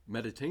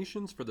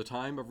Meditations for the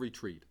Time of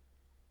Retreat.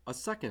 A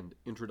second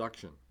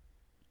introduction.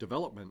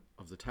 Development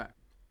of the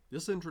text.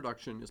 This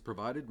introduction is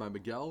provided by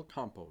Miguel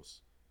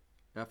Campos,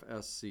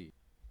 FSC.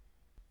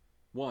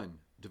 1.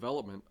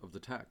 Development of the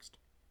text.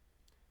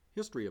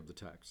 History of the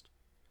text.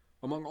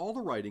 Among all the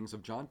writings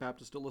of John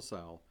Baptist de La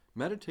Salle,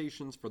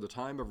 Meditations for the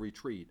Time of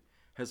Retreat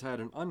has had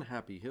an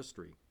unhappy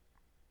history.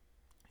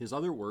 His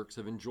other works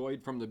have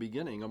enjoyed from the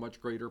beginning a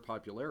much greater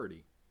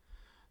popularity.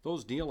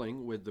 Those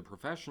dealing with the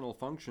professional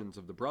functions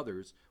of the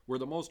brothers were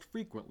the most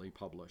frequently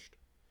published.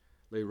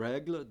 Les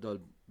règles de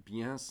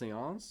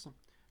bienséance,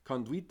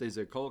 conduite des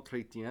écoles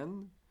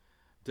chrétiennes,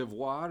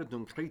 devoir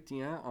d'un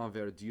chrétien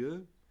envers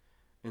Dieu,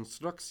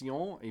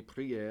 instruction et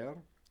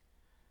prière.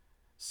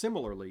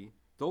 Similarly,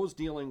 those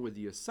dealing with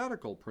the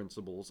ascetical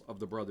principles of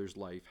the brothers'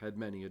 life had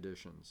many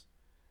editions.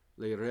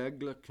 Les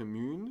règles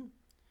communes,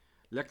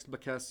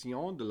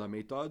 l'explication de la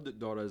méthode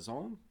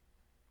d'oraison,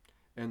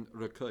 and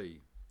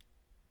recueil.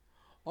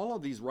 All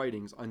of these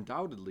writings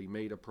undoubtedly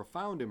made a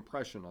profound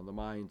impression on the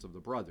minds of the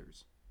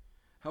brothers.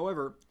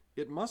 However,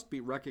 it must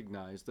be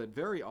recognized that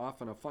very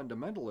often a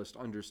fundamentalist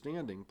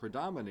understanding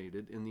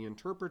predominated in the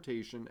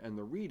interpretation and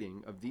the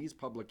reading of these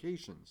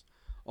publications,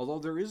 although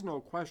there is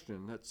no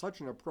question that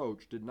such an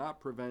approach did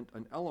not prevent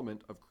an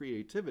element of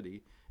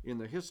creativity in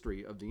the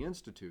history of the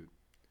Institute,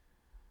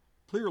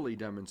 clearly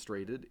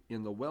demonstrated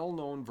in the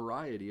well-known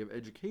variety of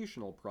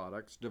educational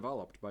products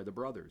developed by the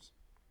brothers.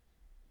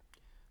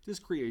 This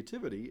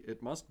creativity,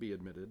 it must be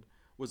admitted,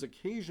 was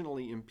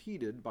occasionally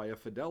impeded by a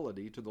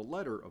fidelity to the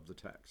letter of the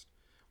text,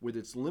 with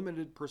its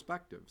limited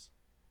perspectives.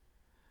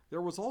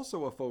 There was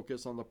also a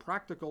focus on the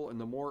practical and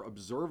the more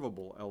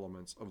observable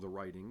elements of the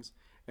writings,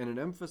 and an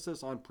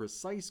emphasis on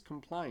precise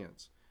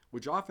compliance,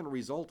 which often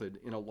resulted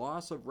in a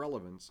loss of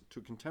relevance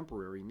to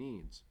contemporary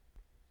needs.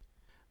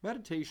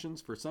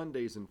 Meditations for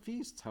Sundays and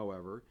Feasts,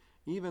 however,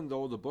 even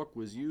though the book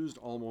was used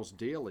almost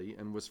daily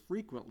and was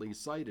frequently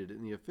cited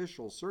in the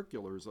official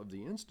circulars of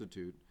the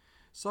Institute,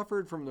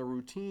 suffered from the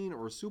routine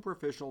or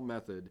superficial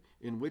method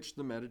in which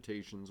the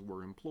meditations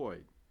were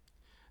employed.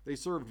 They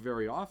served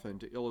very often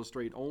to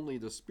illustrate only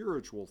the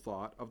spiritual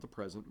thought of the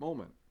present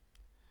moment.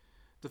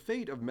 The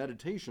fate of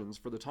Meditations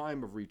for the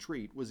Time of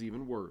Retreat was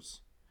even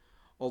worse.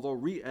 Although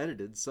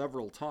re-edited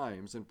several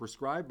times and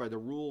prescribed by the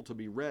rule to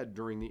be read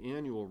during the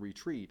annual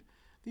retreat,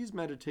 these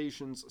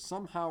meditations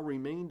somehow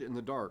remained in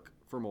the dark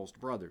for most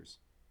brothers.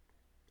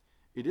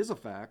 It is a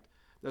fact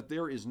that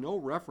there is no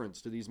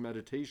reference to these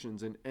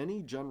meditations in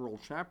any general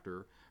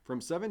chapter from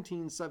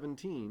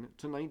 1717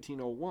 to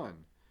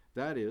 1901,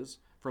 that is,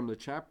 from the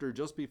chapter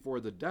just before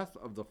the death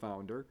of the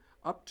founder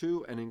up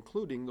to and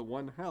including the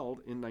one held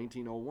in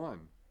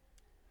 1901.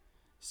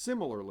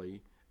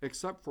 Similarly,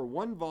 except for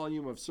one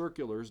volume of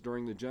circulars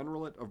during the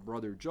Generalate of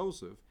Brother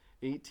Joseph,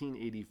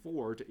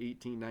 1884 to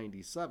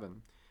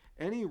 1897,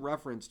 any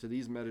reference to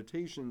these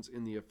meditations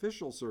in the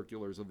official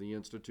circulars of the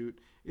Institute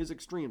is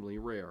extremely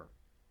rare.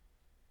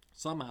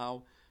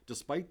 Somehow,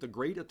 despite the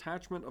great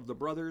attachment of the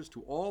brothers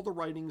to all the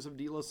writings of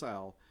de La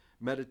Salle,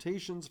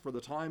 Meditations for the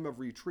Time of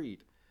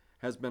Retreat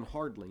has been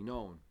hardly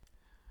known.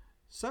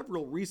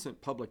 Several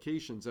recent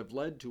publications have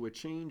led to a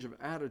change of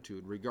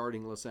attitude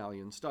regarding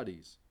Lasallian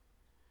studies.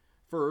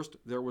 First,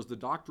 there was the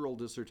doctoral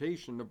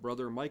dissertation of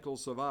Brother Michael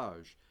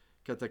Sauvage,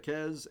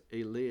 Catechèse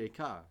et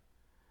Laïcat,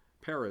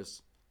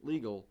 Paris,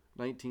 Legal,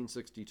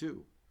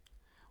 1962.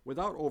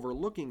 Without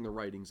overlooking the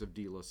writings of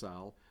de La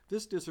Salle,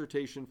 this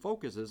dissertation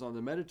focuses on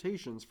the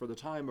Meditations for the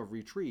Time of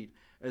Retreat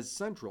as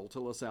central to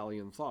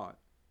Lasallian thought.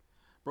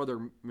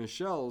 Brother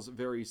Michel's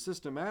very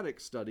systematic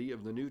study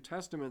of the New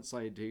Testament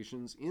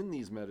citations in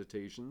these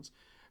meditations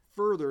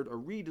furthered a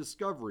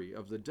rediscovery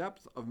of the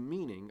depth of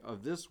meaning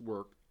of this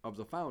work of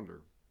the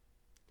founder.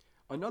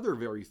 Another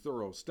very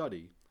thorough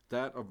study,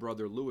 that of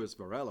Brother Louis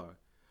Varela,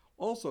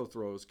 also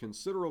throws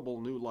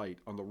considerable new light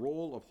on the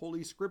role of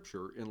Holy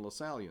Scripture in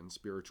Lasallian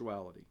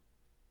spirituality.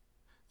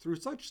 Through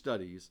such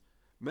studies,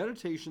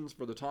 Meditations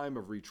for the Time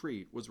of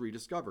Retreat was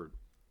rediscovered.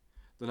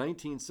 The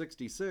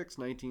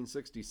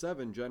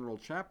 1966-1967 General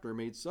Chapter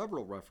made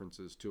several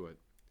references to it.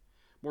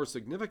 More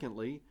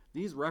significantly,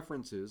 these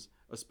references,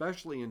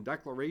 especially in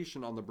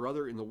Declaration on the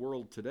Brother in the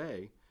World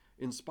Today,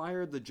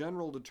 inspired the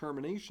general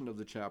determination of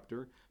the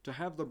chapter to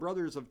have the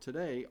brothers of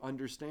today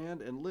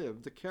understand and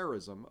live the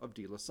charism of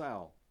de La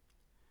Salle.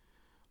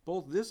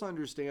 Both this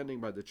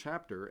understanding by the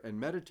chapter and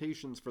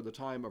Meditations for the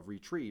Time of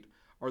Retreat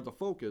are the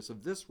focus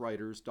of this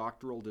writer's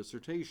doctoral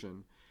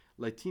dissertation,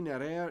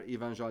 L'itinéraire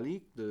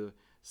évangélique de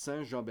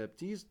Saint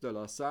Jean-Baptiste de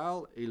La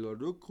Salle et le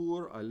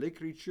recours à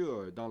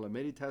l'écriture dans la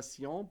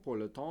méditation pour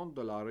le temps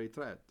de la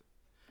retraite.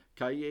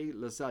 Cahiers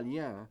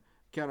Lasallien,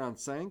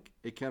 45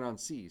 et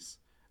 46,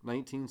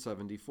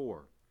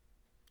 1974.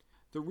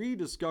 The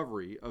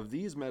rediscovery of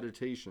these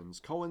meditations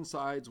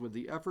coincides with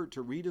the effort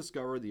to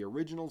rediscover the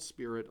original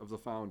spirit of the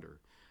founder,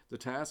 the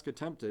task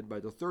attempted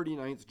by the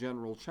 39th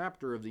General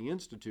Chapter of the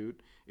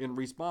Institute in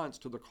response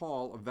to the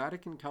call of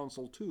Vatican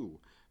Council II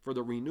for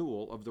the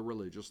renewal of the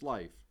religious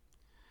life.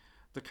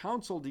 The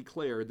Council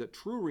declared that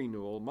true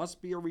renewal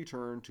must be a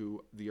return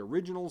to the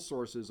original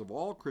sources of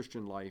all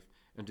Christian life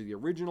and to the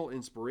original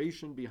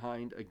inspiration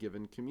behind a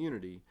given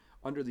community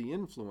under the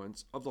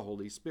influence of the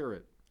Holy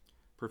Spirit.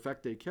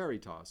 Perfecte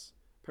Caritas,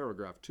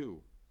 paragraph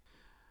 2.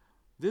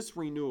 This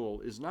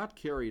renewal is not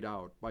carried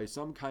out by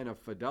some kind of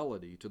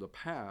fidelity to the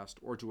past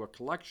or to a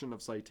collection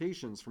of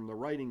citations from the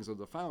writings of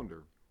the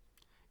founder.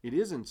 It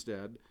is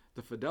instead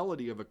the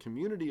fidelity of a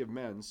community of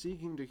men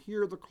seeking to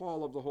hear the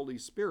call of the Holy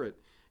Spirit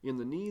in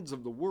the needs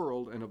of the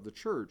world and of the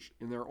church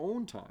in their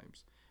own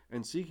times,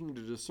 and seeking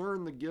to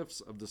discern the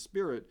gifts of the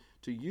Spirit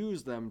to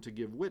use them to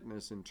give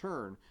witness in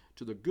turn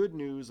to the good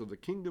news of the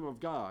kingdom of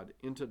God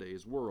in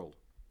today's world.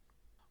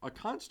 A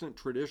constant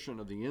tradition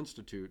of the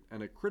Institute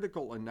and a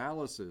critical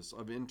analysis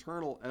of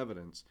internal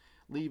evidence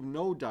leave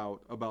no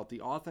doubt about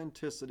the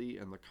authenticity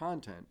and the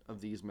content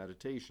of these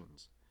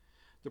meditations.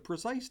 The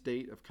precise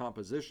date of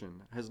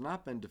composition has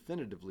not been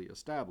definitively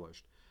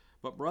established,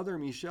 but Brother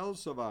Michel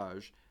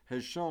Sauvage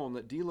has shown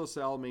that de La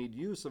Salle made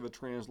use of a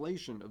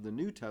translation of the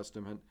New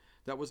Testament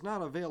that was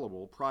not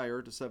available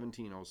prior to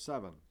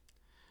 1707.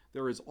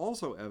 There is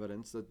also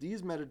evidence that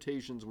these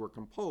meditations were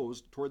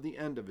composed toward the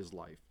end of his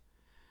life.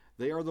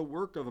 They are the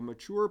work of a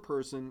mature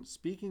person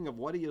speaking of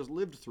what he has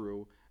lived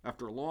through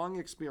after long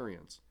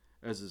experience,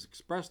 as is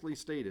expressly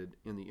stated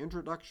in the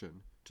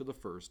introduction to the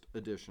first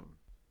edition.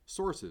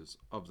 Sources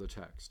of the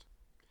text.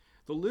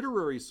 The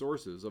literary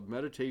sources of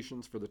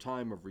Meditations for the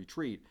Time of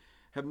Retreat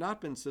have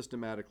not been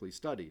systematically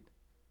studied.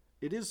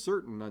 It is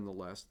certain,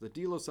 nonetheless, that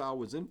de La Salle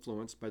was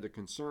influenced by the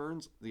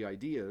concerns, the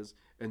ideas,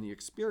 and the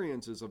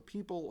experiences of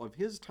people of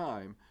his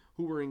time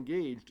who were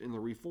engaged in the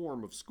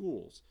reform of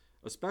schools,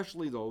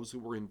 especially those who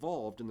were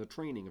involved in the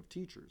training of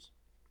teachers.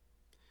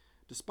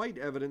 Despite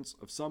evidence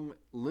of some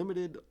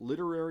limited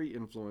literary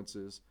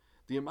influences,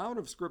 the amount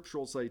of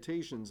scriptural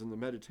citations in the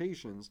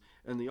Meditations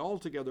and the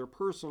altogether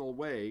personal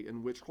way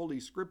in which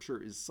Holy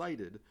Scripture is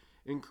cited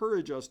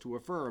encourage us to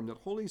affirm that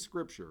Holy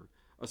Scripture,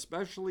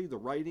 especially the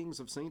writings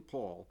of St.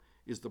 Paul,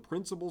 is the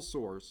principal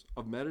source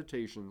of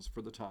meditations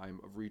for the time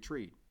of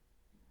retreat.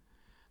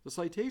 The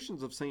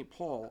citations of St.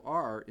 Paul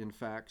are, in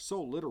fact,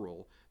 so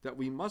literal that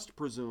we must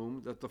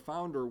presume that the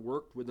founder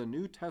worked with the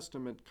New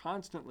Testament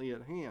constantly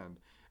at hand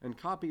and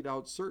copied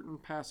out certain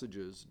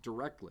passages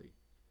directly.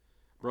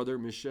 Brother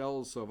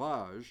Michel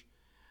Sauvage,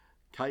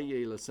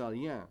 Cahiers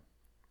Lasallian.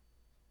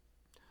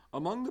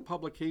 Among the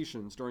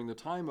publications during the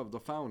time of the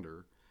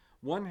founder,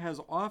 one has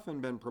often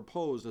been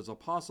proposed as a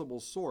possible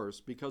source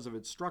because of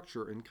its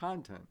structure and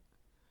content.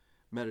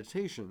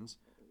 Meditations,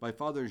 by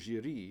Father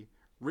Giry,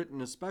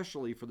 written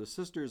especially for the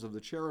Sisters of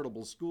the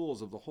Charitable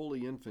Schools of the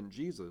Holy Infant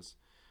Jesus,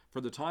 for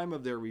the time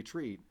of their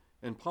retreat,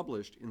 and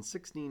published in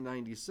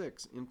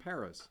 1696 in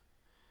Paris.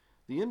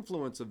 The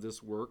influence of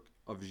this work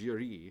of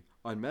Giry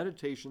on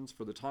Meditations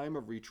for the time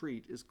of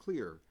retreat is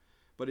clear,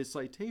 but his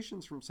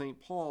citations from St.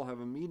 Paul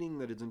have a meaning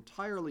that is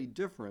entirely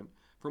different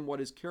from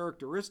what is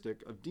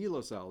characteristic of de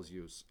La Salle's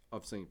use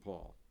of St.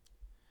 Paul.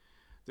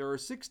 There are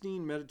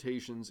 16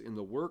 meditations in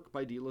the work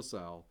by de La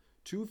Salle,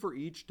 2 for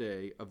each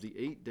day of the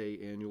 8-day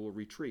annual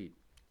retreat.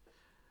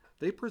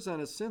 They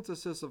present a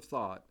synthesis of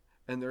thought,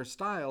 and their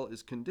style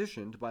is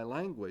conditioned by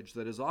language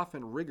that is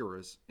often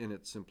rigorous in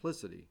its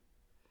simplicity.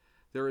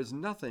 There is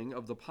nothing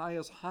of the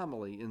pious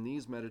homily in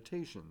these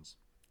meditations.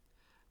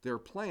 Their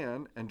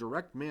plan and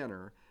direct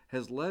manner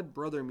has led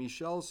Brother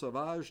Michel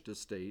Sauvage to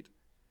state,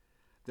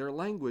 their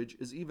language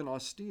is even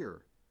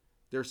austere,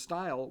 their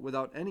style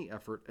without any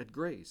effort at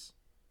grace.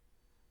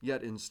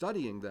 Yet in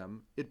studying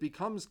them, it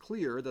becomes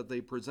clear that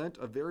they present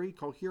a very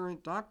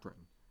coherent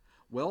doctrine,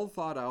 well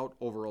thought out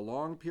over a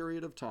long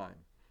period of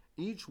time,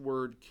 each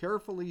word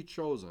carefully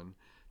chosen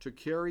to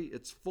carry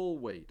its full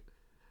weight,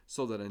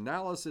 so that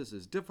analysis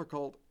is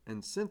difficult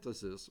and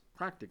synthesis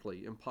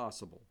practically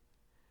impossible.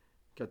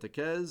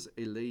 Catechèse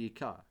et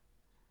Laïcat,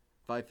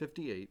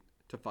 558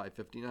 to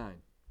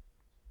 559.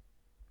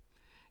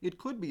 It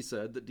could be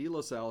said that de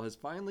La Salle has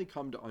finally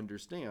come to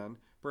understand,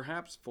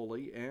 perhaps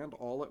fully and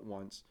all at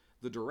once,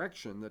 the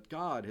direction that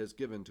God has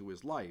given to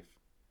his life.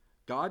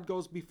 God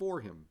goes before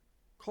him,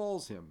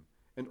 calls him,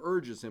 and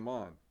urges him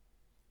on.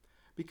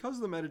 Because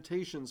the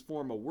meditations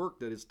form a work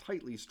that is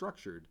tightly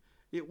structured,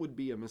 it would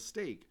be a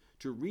mistake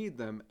to read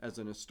them as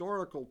an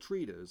historical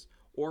treatise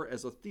or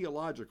as a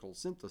theological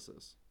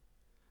synthesis.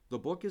 The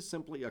book is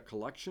simply a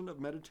collection of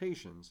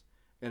meditations,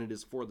 and it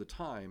is for the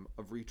time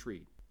of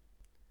retreat.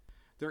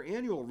 Their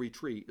annual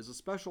retreat is a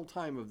special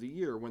time of the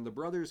year when the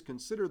brothers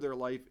consider their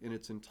life in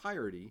its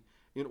entirety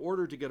in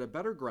order to get a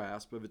better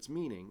grasp of its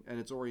meaning and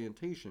its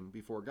orientation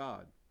before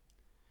God.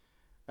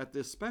 At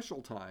this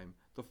special time,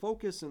 the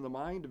focus in the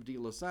mind of de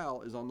La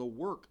Salle is on the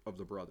work of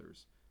the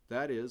brothers,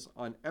 that is,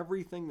 on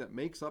everything that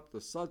makes up the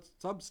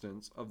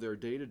substance of their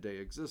day-to-day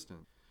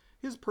existence.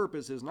 His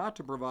purpose is not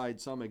to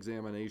provide some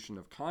examination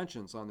of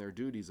conscience on their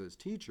duties as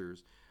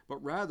teachers,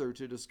 but rather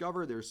to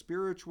discover their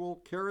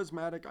spiritual,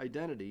 charismatic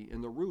identity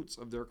in the roots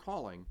of their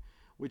calling,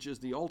 which is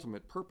the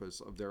ultimate purpose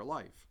of their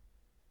life.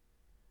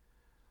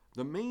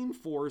 The main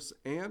force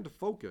and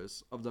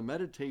focus of the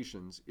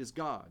meditations is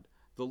God,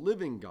 the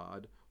living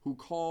God, who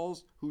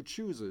calls, who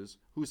chooses,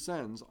 who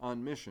sends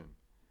on mission.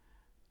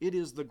 It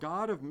is the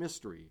God of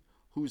mystery,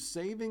 whose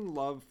saving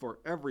love for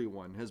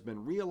everyone has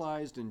been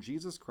realized in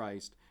Jesus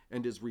Christ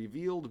and is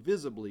revealed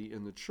visibly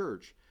in the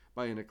church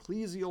by an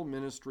ecclesial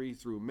ministry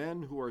through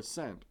men who are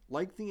sent,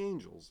 like the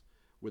angels,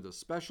 with a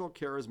special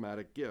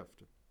charismatic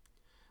gift.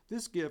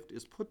 This gift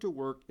is put to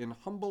work in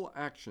humble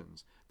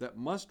actions that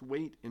must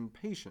wait in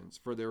patience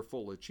for their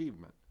full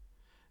achievement.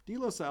 De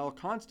La Salle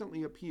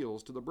constantly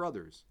appeals to the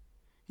brothers.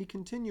 He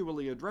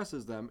continually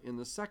addresses them in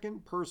the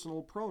second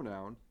personal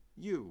pronoun,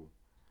 you.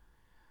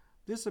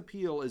 This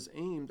appeal is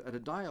aimed at a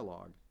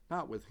dialogue,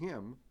 not with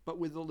him, but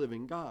with the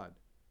living God.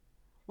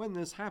 When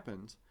this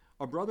happens,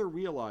 a brother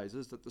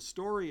realizes that the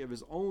story of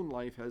his own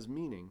life has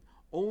meaning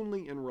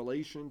only in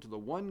relation to the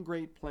one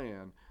great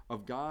plan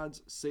of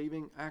God's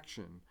saving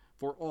action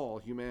for all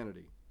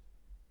humanity.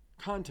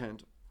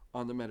 Content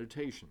on the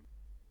meditation.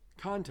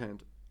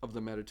 Content of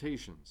the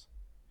meditations.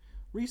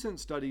 Recent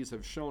studies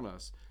have shown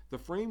us the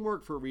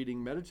framework for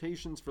reading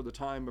Meditations for the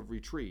Time of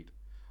Retreat.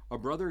 A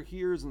brother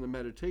hears in the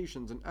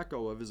meditations an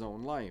echo of his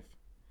own life.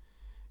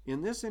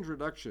 In this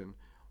introduction,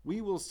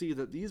 we will see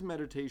that these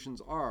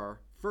meditations are,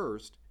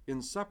 first,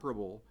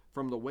 inseparable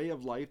from the way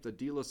of life that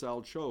De La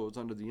Salle chose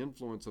under the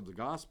influence of the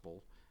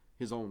gospel,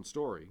 his own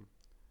story.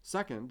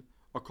 Second,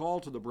 a call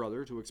to the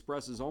brother to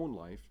express his own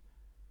life,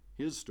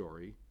 his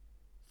story.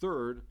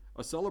 Third,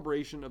 a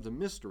celebration of the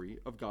mystery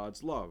of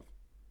God's love.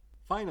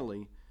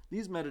 Finally,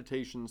 these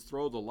meditations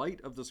throw the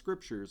light of the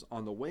Scriptures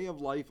on the way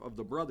of life of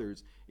the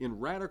brothers in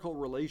radical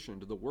relation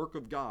to the work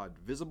of God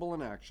visible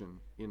in action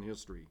in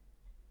history.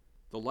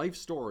 The life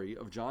story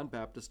of John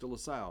Baptist de La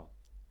Salle.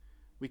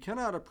 We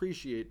cannot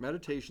appreciate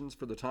Meditations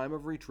for the Time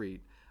of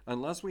Retreat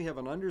unless we have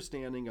an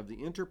understanding of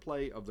the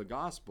interplay of the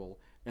gospel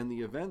and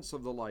the events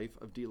of the life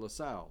of de La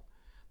Salle,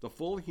 the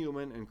full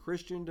human and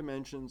Christian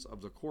dimensions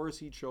of the course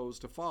he chose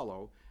to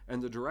follow,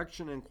 and the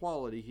direction and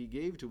quality he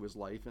gave to his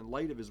life in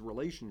light of his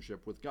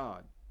relationship with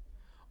God.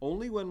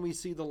 Only when we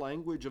see the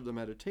language of the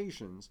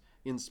meditations,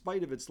 in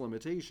spite of its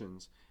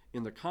limitations,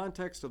 in the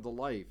context of the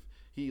life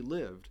he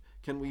lived,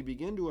 can we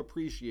begin to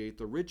appreciate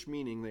the rich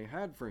meaning they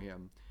had for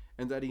him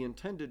and that he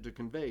intended to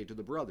convey to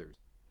the brothers.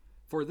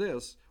 For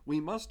this, we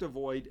must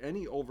avoid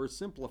any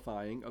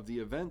oversimplifying of the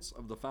events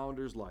of the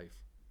founder's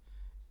life.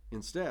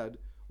 Instead,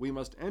 we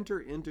must enter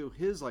into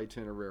his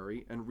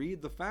itinerary and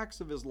read the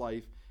facts of his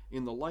life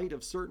in the light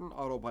of certain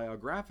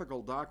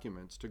autobiographical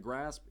documents to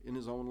grasp in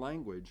his own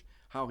language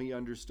how he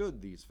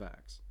understood these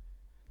facts.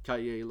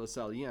 Cahiers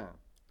Lasallian.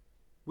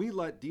 We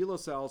let de La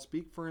Salle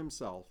speak for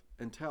himself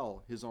and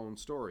tell his own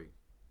story.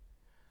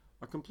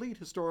 A complete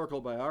historical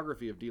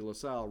biography of de La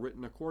Salle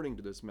written according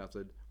to this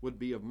method would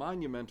be of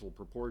monumental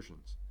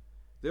proportions.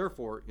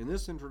 Therefore, in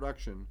this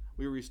introduction,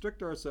 we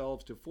restrict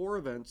ourselves to 4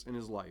 events in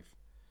his life: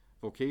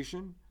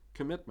 vocation,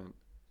 commitment,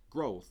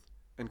 growth,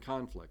 and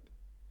conflict.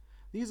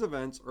 These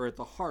events are at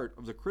the heart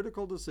of the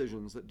critical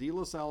decisions that de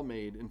La Salle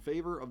made in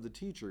favor of the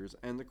teachers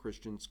and the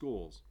Christian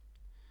schools.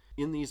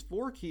 In these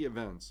 4 key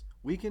events,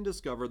 we can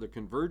discover the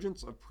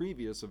convergence of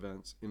previous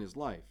events in his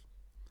life,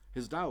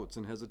 his doubts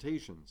and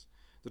hesitations,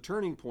 the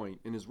turning point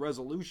in his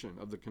resolution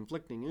of the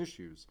conflicting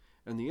issues,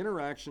 and the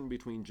interaction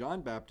between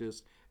John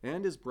Baptist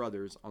and his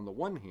brothers on the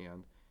one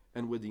hand,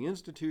 and with the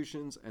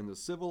institutions and the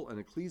civil and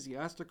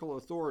ecclesiastical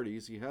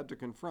authorities he had to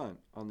confront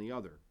on the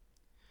other.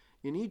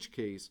 In each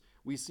case,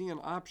 we see an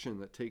option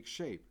that takes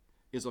shape,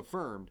 is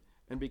affirmed,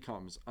 and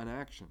becomes an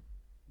action.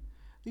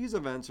 These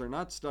events are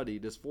not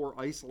studied as 4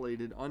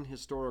 isolated,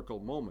 unhistorical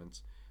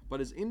moments,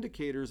 but as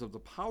indicators of the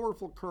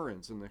powerful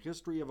currents in the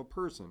history of a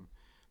person,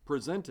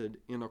 presented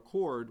in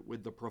accord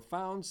with the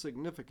profound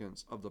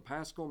significance of the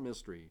Paschal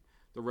mystery,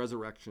 the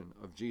resurrection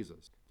of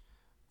Jesus.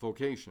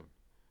 Vocation.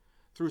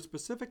 Through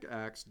specific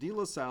acts, de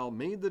La Salle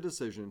made the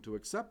decision to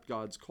accept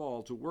God's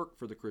call to work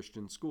for the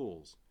Christian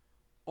schools.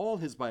 All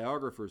his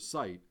biographers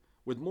cite,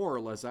 with more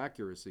or less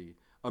accuracy,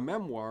 a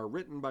memoir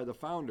written by the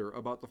founder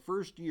about the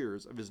first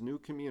years of his new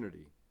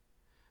community.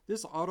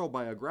 This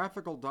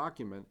autobiographical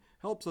document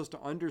helps us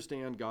to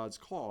understand God's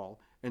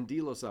call and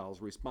de La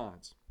Salle's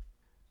response.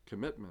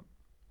 Commitment.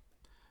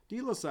 De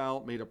La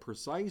Salle made a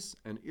precise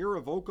and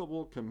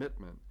irrevocable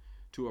commitment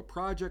to a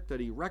project that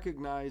he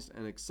recognized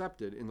and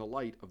accepted in the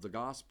light of the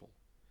gospel.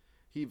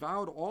 He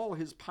vowed all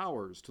his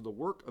powers to the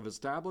work of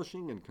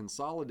establishing and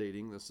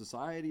consolidating the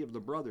Society of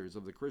the Brothers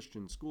of the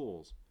Christian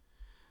Schools.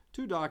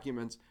 2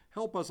 documents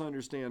help us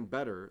understand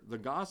better the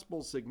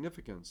gospel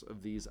significance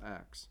of these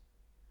acts.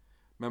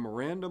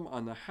 Memorandum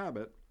on the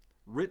Habit,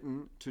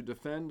 written to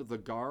defend the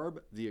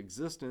garb, the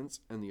existence,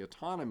 and the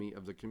autonomy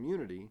of the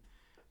community,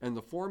 and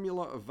the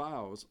Formula of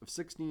Vows of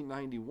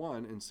 1691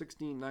 and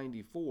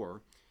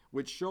 1694,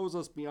 which shows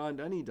us beyond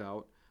any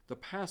doubt the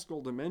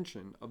paschal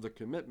dimension of the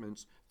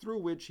commitments through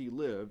which he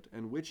lived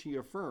and which he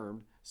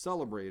affirmed,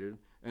 celebrated,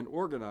 and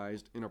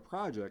organized in a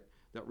project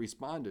that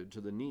responded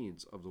to the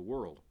needs of the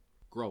world.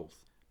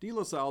 Growth. De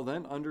La Salle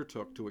then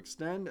undertook to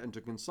extend and to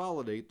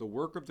consolidate the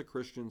work of the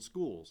Christian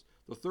schools,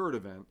 the 3rd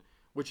event,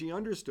 which he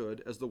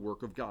understood as the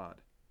work of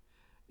God.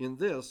 In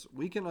this,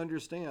 we can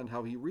understand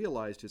how he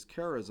realized his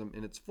charism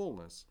in its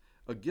fullness,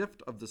 a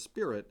gift of the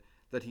Spirit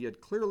that he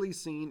had clearly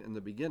seen in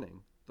the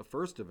beginning, the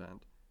 1st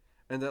event,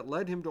 and that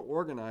led him to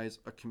organize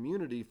a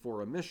community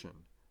for a mission,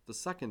 the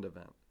second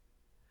event.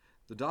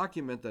 The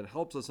document that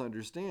helps us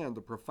understand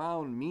the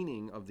profound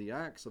meaning of the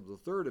acts of the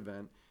third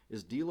event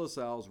is De La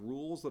Salle's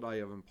Rules That I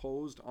Have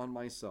Imposed on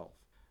Myself.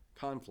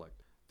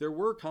 Conflict. There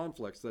were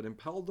conflicts that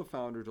impelled the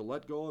founder to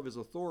let go of his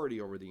authority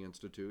over the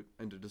Institute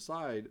and to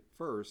decide,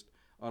 first,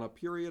 on a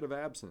period of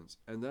absence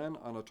and then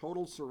on a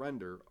total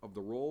surrender of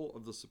the role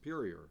of the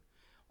superior,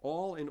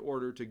 all in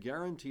order to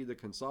guarantee the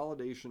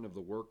consolidation of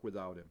the work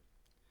without him.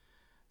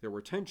 There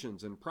were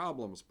tensions and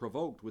problems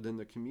provoked within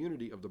the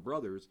community of the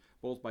brothers,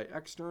 both by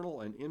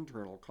external and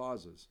internal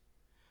causes.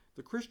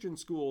 The Christian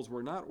schools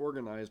were not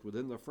organized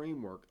within the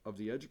framework of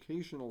the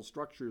educational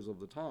structures of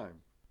the time,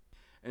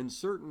 and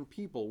certain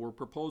people were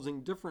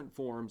proposing different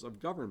forms of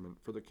government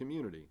for the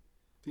community.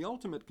 The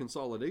ultimate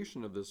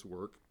consolidation of this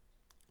work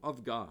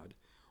of God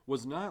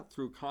was not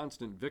through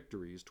constant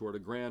victories toward a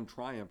grand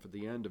triumph at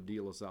the end of De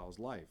La Salle's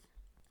life.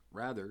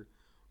 Rather,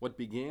 what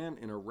began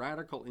in a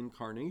radical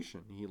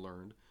incarnation, he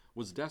learned,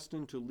 was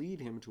destined to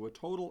lead him to a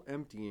total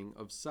emptying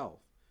of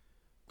self,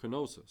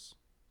 kenosis.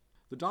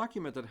 The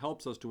document that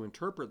helps us to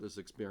interpret this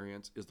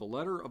experience is the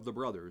Letter of the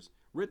Brothers,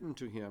 written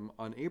to him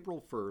on April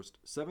 1st,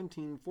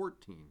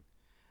 1714,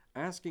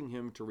 asking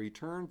him to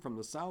return from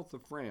the south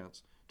of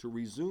France to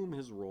resume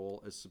his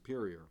role as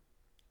superior.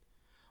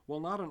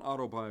 While not an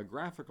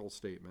autobiographical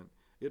statement,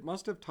 it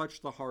must have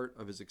touched the heart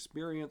of his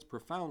experience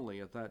profoundly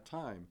at that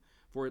time,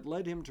 for it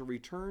led him to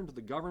return to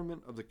the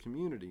government of the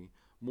community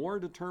more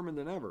determined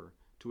than ever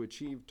to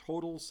achieve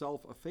total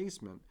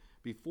self-effacement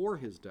before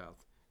his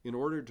death in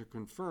order to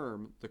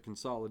confirm the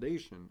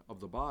consolidation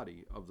of the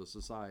body of the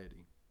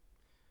society.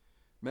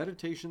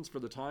 Meditations for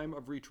the Time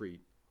of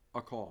Retreat,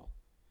 a Call.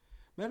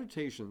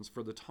 Meditations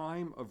for the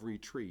Time of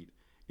Retreat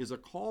is a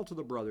call to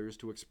the brothers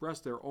to express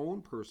their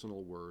own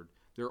personal word,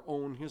 their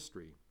own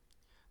history.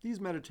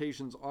 These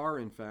meditations are,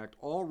 in fact,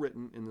 all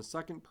written in the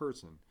second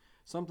person,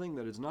 something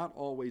that is not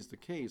always the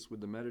case with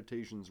the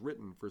meditations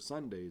written for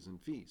Sundays and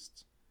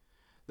feasts.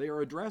 They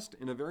are addressed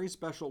in a very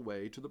special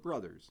way to the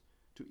brothers,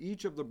 to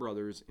each of the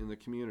brothers in the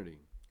community.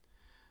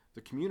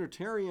 The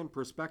communitarian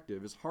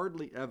perspective is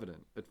hardly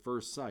evident at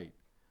first sight,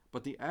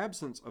 but the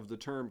absence of the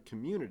term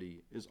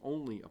community is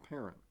only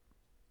apparent.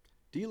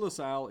 De La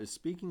Salle is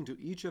speaking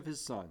to each of his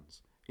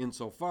sons,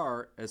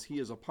 insofar as he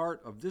is a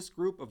part of this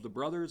group of the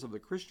brothers of the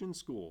Christian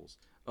schools,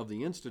 of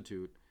the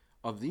Institute,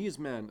 of these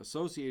men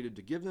associated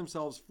to give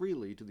themselves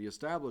freely to the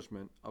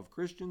establishment of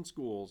Christian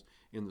schools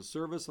in the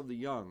service of the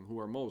young who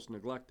are most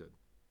neglected.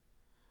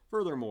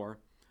 Furthermore,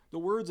 the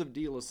words of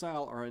De La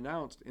Salle are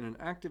announced in an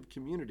active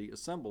community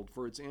assembled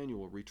for its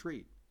annual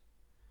retreat.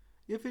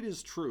 If it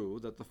is true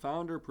that the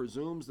founder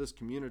presumes this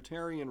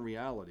communitarian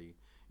reality,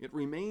 it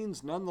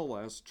remains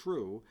nonetheless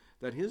true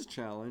that his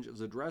challenge is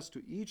addressed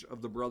to each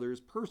of the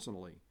brothers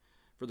personally,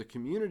 for the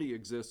community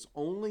exists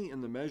only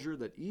in the measure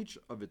that each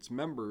of its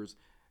members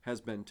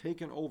has been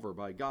taken over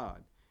by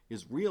God,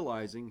 is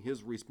realizing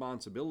his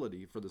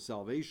responsibility for the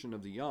salvation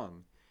of the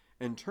young,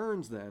 and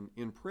turns then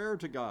in prayer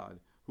to God,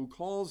 who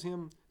calls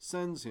him,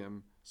 sends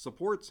him,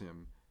 supports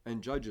him,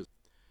 and judges.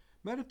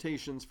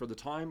 Meditations for the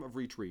Time of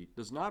Retreat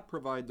does not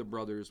provide the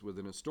brothers with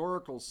an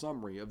historical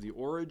summary of the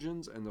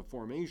origins and the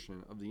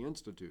formation of the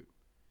Institute.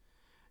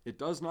 It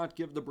does not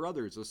give the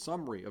brothers a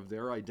summary of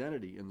their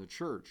identity in the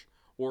church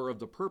or of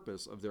the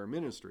purpose of their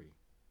ministry.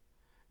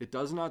 It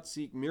does not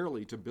seek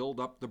merely to build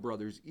up the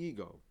brothers'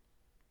 ego.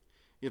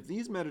 If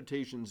these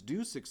meditations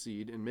do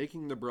succeed in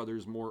making the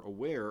brothers more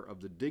aware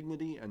of the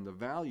dignity and the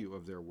value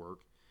of their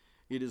work,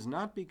 it is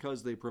not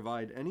because they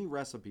provide any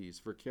recipes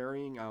for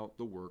carrying out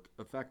the work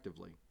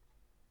effectively.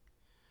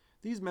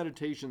 These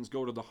meditations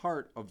go to the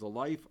heart of the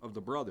life of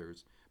the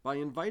brothers by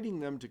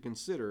inviting them to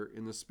consider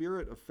in the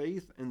spirit of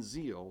faith and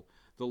zeal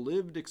the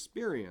lived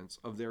experience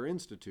of their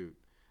institute,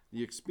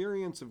 the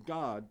experience of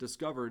God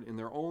discovered in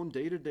their own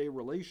day-to-day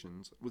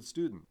relations with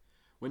students.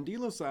 When De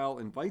La Salle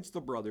invites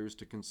the brothers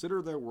to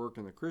consider their work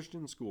in the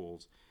Christian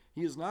schools,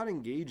 he is not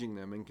engaging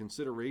them in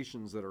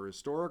considerations that are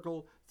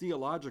historical,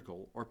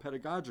 theological, or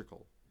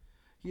pedagogical.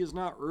 He is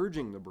not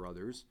urging the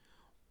brothers,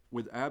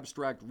 with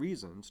abstract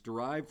reasons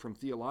derived from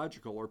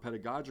theological or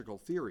pedagogical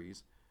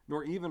theories,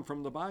 nor even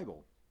from the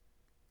Bible.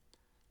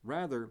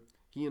 Rather,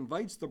 he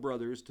invites the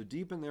brothers to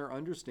deepen their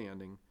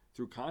understanding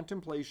through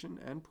contemplation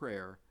and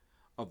prayer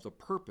of the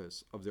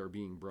purpose of their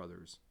being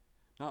brothers,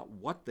 not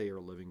what they are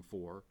living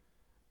for,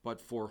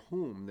 but for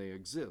whom they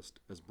exist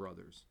as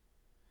brothers.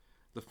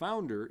 The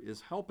founder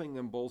is helping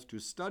them both to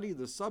study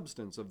the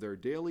substance of their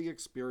daily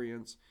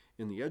experience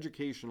in the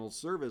educational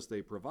service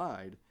they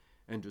provide,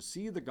 and to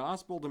see the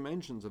gospel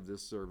dimensions of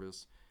this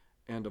service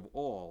and of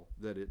all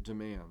that it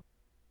demands.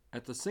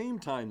 At the same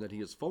time that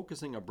he is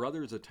focusing a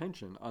brother's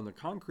attention on the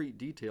concrete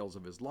details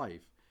of his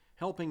life,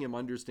 helping him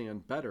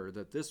understand better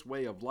that this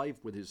way of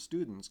life with his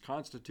students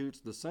constitutes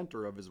the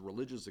center of his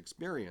religious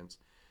experience,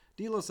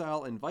 De La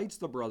Salle invites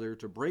the brother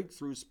to break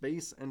through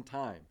space and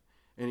time,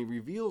 and he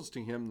reveals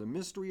to him the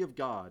mystery of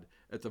God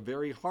at the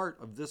very heart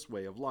of this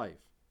way of life.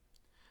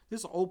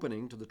 This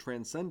opening to the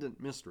transcendent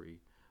mystery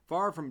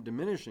far from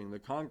diminishing the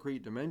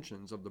concrete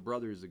dimensions of the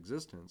brother's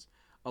existence,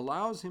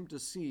 allows him to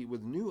see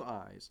with new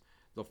eyes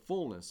the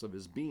fullness of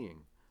his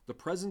being, the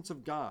presence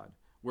of God,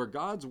 where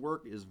God's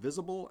work is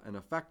visible and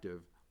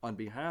effective on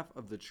behalf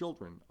of the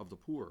children of the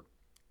poor.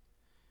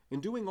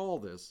 In doing all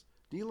this,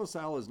 de La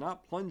Salle is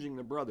not plunging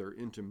the brother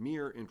into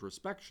mere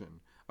introspection,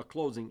 a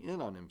closing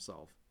in on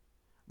himself.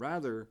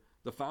 Rather,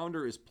 the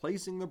founder is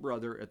placing the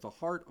brother at the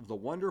heart of the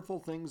wonderful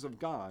things of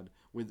God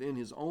within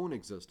his own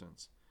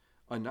existence,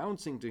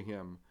 announcing to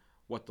him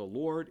what the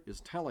Lord is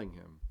telling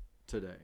him today.